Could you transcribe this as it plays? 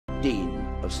Dean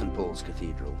of St. Paul's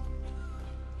Cathedral.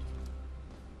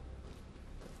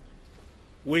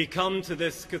 We come to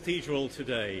this cathedral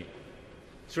today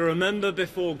to remember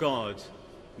before God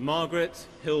Margaret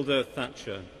Hilda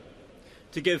Thatcher,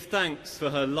 to give thanks for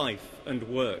her life and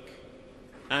work,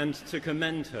 and to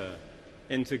commend her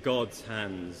into God's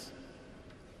hands.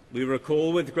 We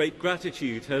recall with great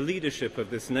gratitude her leadership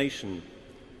of this nation,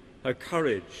 her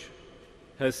courage,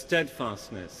 her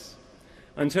steadfastness,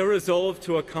 and her resolve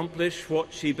to accomplish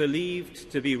what she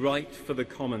believed to be right for the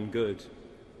common good.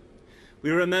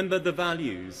 We remember the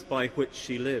values by which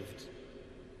she lived,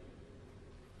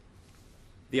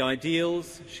 the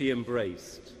ideals she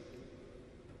embraced,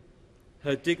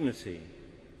 her dignity,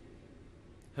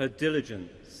 her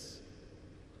diligence,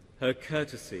 her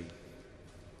courtesy,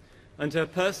 and her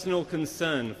personal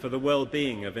concern for the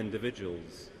well-being of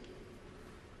individuals.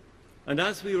 And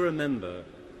as we remember,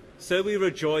 so we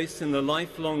rejoice in the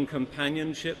lifelong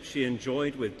companionship she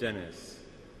enjoyed with Dennis,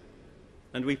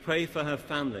 and we pray for her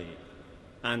family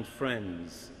and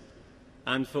friends,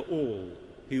 and for all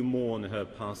who mourn her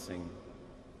passing.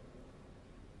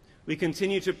 We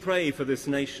continue to pray for this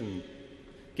nation,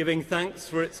 giving thanks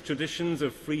for its traditions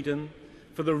of freedom,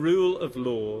 for the rule of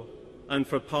law, and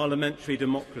for parliamentary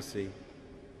democracy,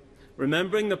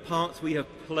 remembering the part we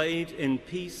have played in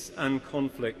peace and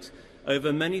conflict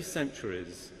over many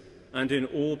centuries and in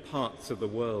all parts of the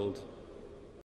world.